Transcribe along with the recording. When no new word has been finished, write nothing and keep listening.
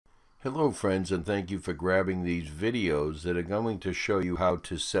Hello friends, and thank you for grabbing these videos that are going to show you how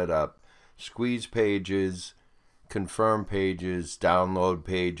to set up squeeze pages, confirm pages, download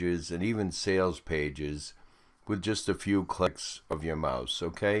pages, and even sales pages with just a few clicks of your mouse,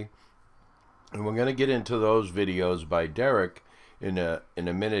 okay? And we're going to get into those videos by Derek in a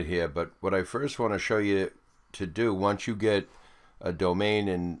minute here, but what I first want to show you to do once you get a domain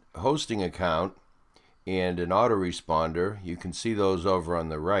and hosting account and an autoresponder, you can see those over on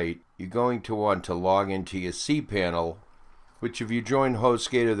the right. You're going to want to log into your cPanel, which if you join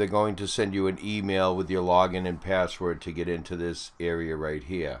HostGator, they're going to send you an email with your login and password to get into this area right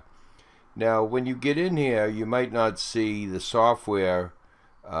here. Now, when you get in here, you might not see the software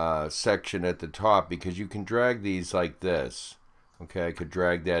section at the top because you can drag these like this. Okay, I could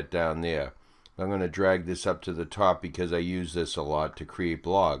drag that down there. I'm going to drag this up to the top because I use this a lot to create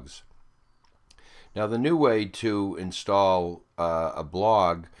blogs. Now, the new way to install a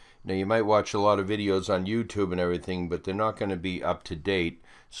blog, now you might watch a lot of videos on YouTube and everything, but they're not going to be up to date,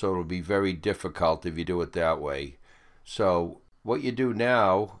 so it'll be very difficult if you do it that way. So what you do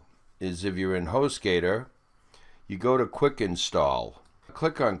now is, if you're in HostGator, you go to QuickInstall.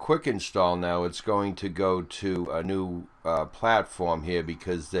 Click on QuickInstall now. It's going to go to a new platform here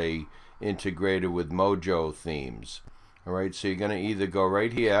because they integrated with Mojo themes. All right, so you're going to either go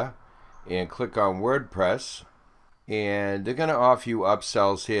right here and click on Wordpress, and they're going to offer you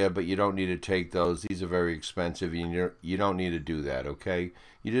upsells here, but you don't need to take those. These are very expensive. You don't need to do that, okay?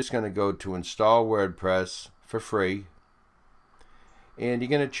 You're just going to go to install WordPress for free, and you're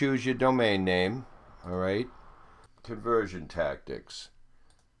going to choose your domain name, all right? Conversion tactics,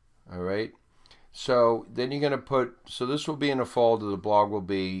 all right? So then you're going to put, so this will be in a folder. The blog will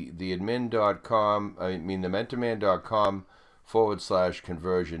be the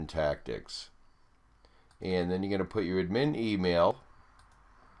mentorman.com/conversion tactics. And then you're going to put your admin email,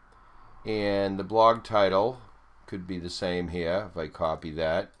 and the blog title could be the same here if I copy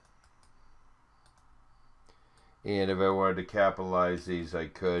that. And if I wanted to capitalize these, I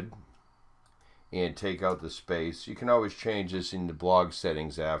could, and take out the space. You can always change this in the blog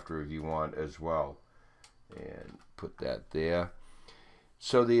settings after if you want as well, and put that there.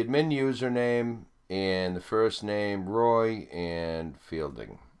 So the admin username and the first name, Roy, and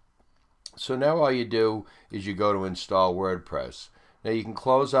Fielding. So now all you do is you go to install WordPress. Now you can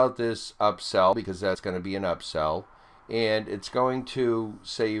close out this upsell because that's going to be an upsell, and it's going to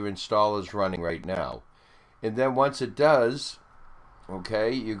say your install is running right now. And then once it does,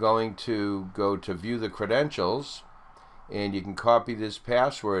 okay, you're going to go to view the credentials, and you can copy this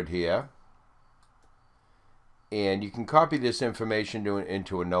password here. And you can copy this information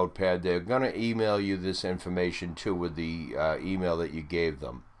into a notepad. They're going to email you this information too with the email that you gave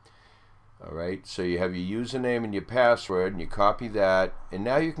them. All right, so you have your username and your password, and you copy that, and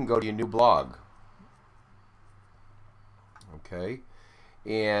now you can go to your new blog. Okay,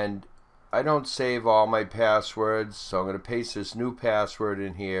 and I don't save all my passwords, so I'm going to paste this new password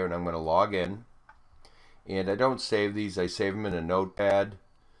in here, and I'm going to log in. And I don't save these, I save them in a notepad,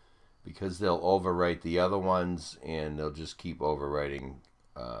 because they'll overwrite the other ones, and they'll just keep overwriting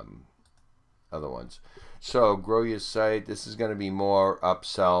other ones. So grow your site. This is going to be more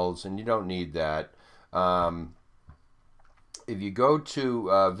upsells, and you don't need that. If you go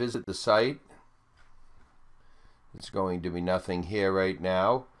to visit the site, it's going to be nothing here right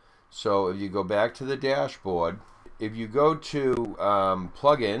now. So if you go back to the dashboard, if you go to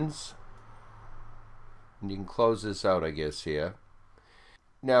plugins, and you can close this out, I guess, here.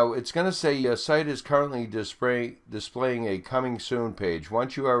 Now, it's going to say your site is currently displaying a coming soon page.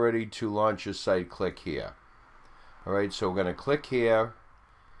 Once you are ready to launch your site, click here. All right, so we're going to click here,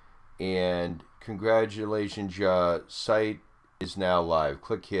 and congratulations, your site is now live.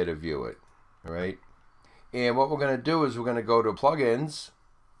 Click here to view it. All right, and what we're going to do is we're going to go to plugins,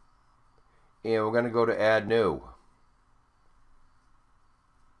 and we're going to go to add new.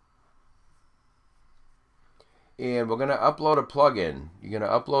 And we're going to upload a plugin. You're going to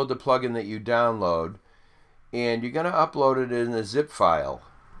upload the plugin that you download, and you're going to upload it in a zip file.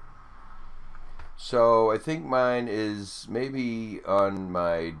 So I think mine is maybe on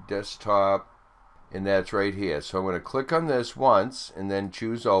my desktop, and that's right here. So I'm going to click on this once and then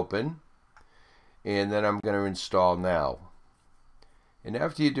choose open, and then I'm going to install now. And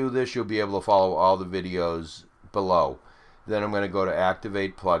after you do this, you'll be able to follow all the videos below. Then I'm going to go to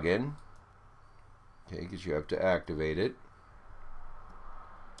activate plugin. Okay, because you have to activate it.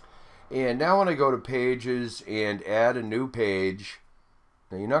 And now when I go to pages and add a new page,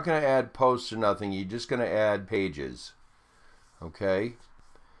 now you're not going to add posts or nothing, you're just going to add pages. Okay?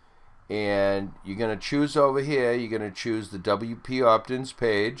 And you're going to choose over here, you're going to choose the WP opt-ins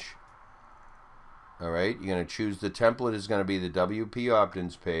page. Alright, you're going to choose the template is going to be the WP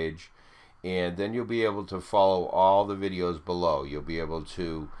opt-ins page, and then you'll be able to follow all the videos below. You'll be able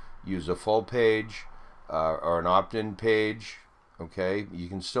to use a full page or an opt-in page. Okay, you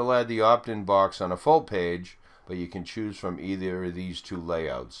can still add the opt-in box on a full page, but you can choose from either of these two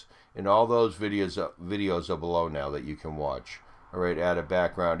layouts. And all those videos are below now that you can watch. Alright, add a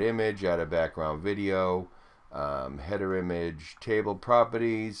background image, add a background video, header image, table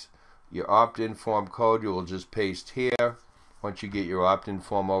properties. Your opt-in form code you will just paste here. Once you get your opt-in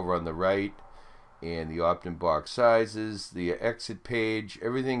form over on the right, and the opt-in box sizes, the exit page,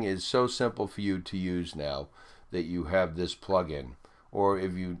 everything is so simple for you to use now that you have this plugin, or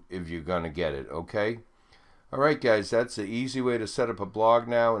if you're gonna get it. Okay. Alright guys, that's the easy way to set up a blog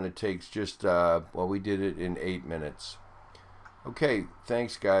now, and it takes just well, we did it in 8 minutes. Okay,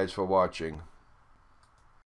 thanks guys for watching.